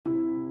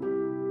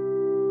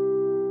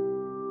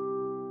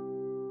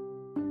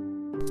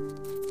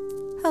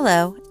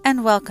Hello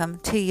and welcome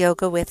to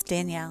Yoga with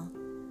Danielle.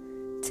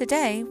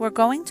 Today we're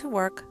going to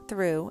work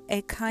through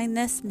a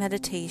kindness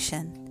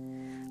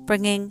meditation,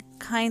 bringing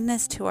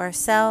kindness to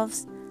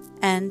ourselves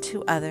and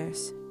to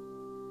others.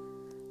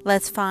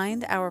 Let's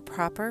find our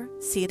proper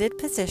seated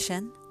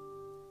position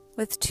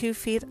with 2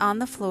 feet on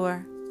the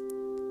floor,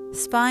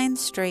 spine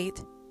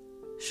straight,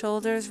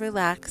 shoulders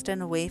relaxed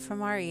and away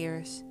from our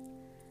ears,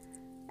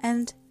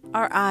 and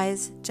our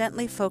eyes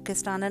gently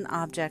focused on an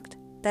object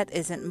that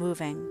isn't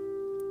moving.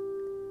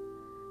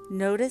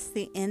 Notice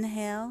the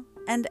inhale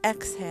and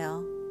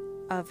exhale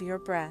of your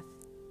breath,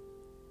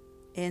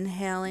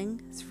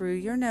 inhaling through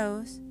your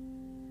nose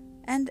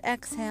and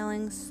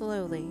exhaling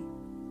slowly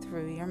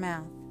through your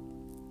mouth.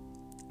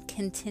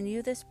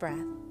 Continue this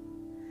breath.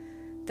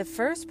 The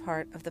first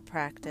part of the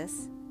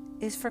practice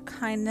is for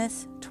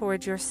kindness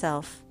toward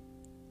yourself.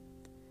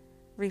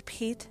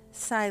 Repeat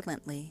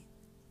silently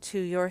to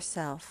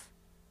yourself.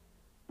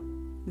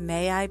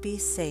 May I be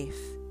safe.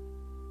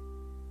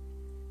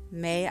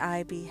 May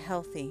I be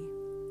healthy.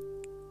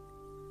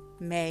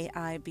 May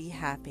I be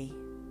happy.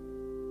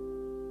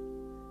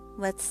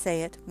 Let's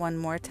say it one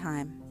more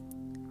time.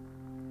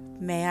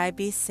 May I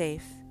be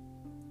safe.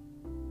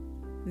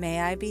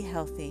 May I be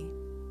healthy.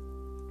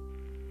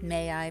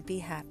 May I be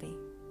happy.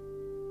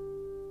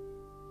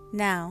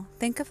 Now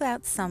think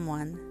about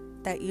someone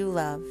that you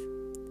love.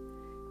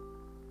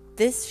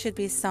 This should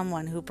be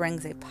someone who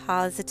brings a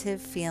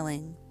positive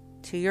feeling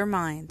to your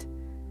mind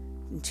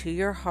and to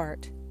your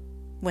heart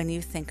when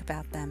you think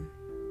about them.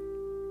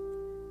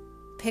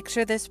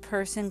 Picture this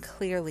person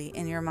clearly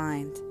in your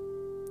mind.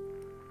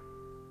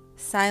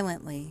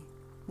 Silently,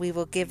 we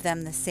will give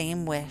them the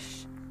same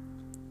wish.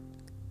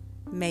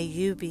 May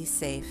you be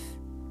safe.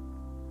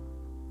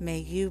 May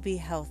you be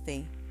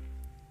healthy.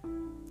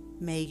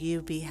 May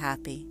you be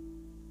happy.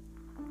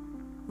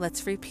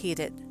 Let's repeat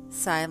it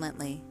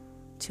silently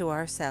to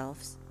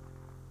ourselves.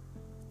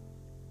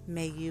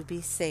 May you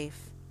be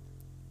safe.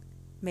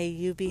 May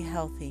you be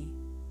healthy.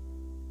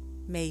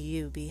 May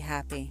you be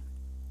happy.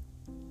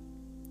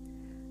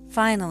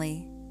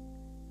 Finally,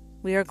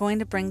 we are going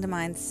to bring to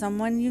mind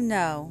someone you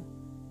know,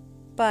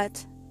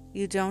 but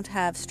you don't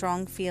have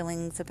strong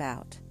feelings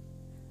about.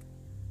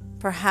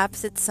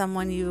 Perhaps it's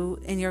someone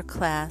you in your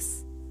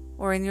class,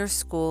 or in your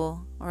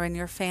school, or in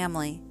your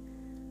family.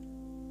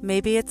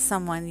 Maybe it's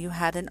someone you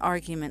had an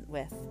argument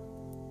with.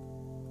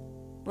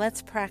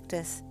 Let's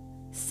practice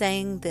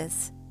saying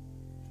this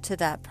to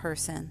that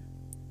person.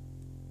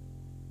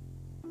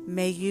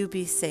 May you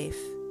be safe.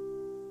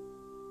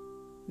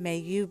 May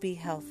you be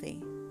healthy.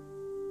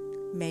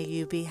 May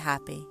you be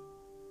happy.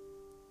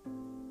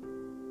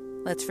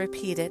 Let's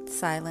repeat it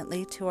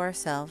silently to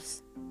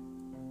ourselves.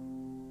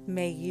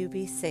 May you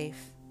be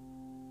safe.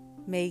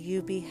 May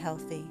you be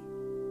healthy.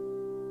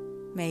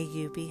 May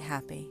you be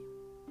happy.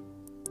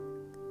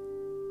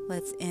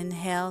 Let's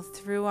inhale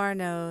through our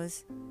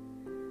nose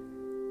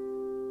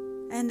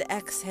and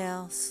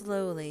exhale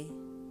slowly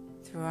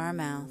through our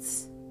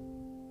mouths.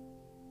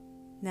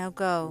 Now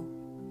go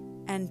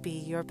and be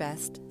your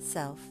best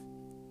self.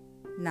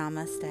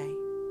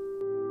 Namaste.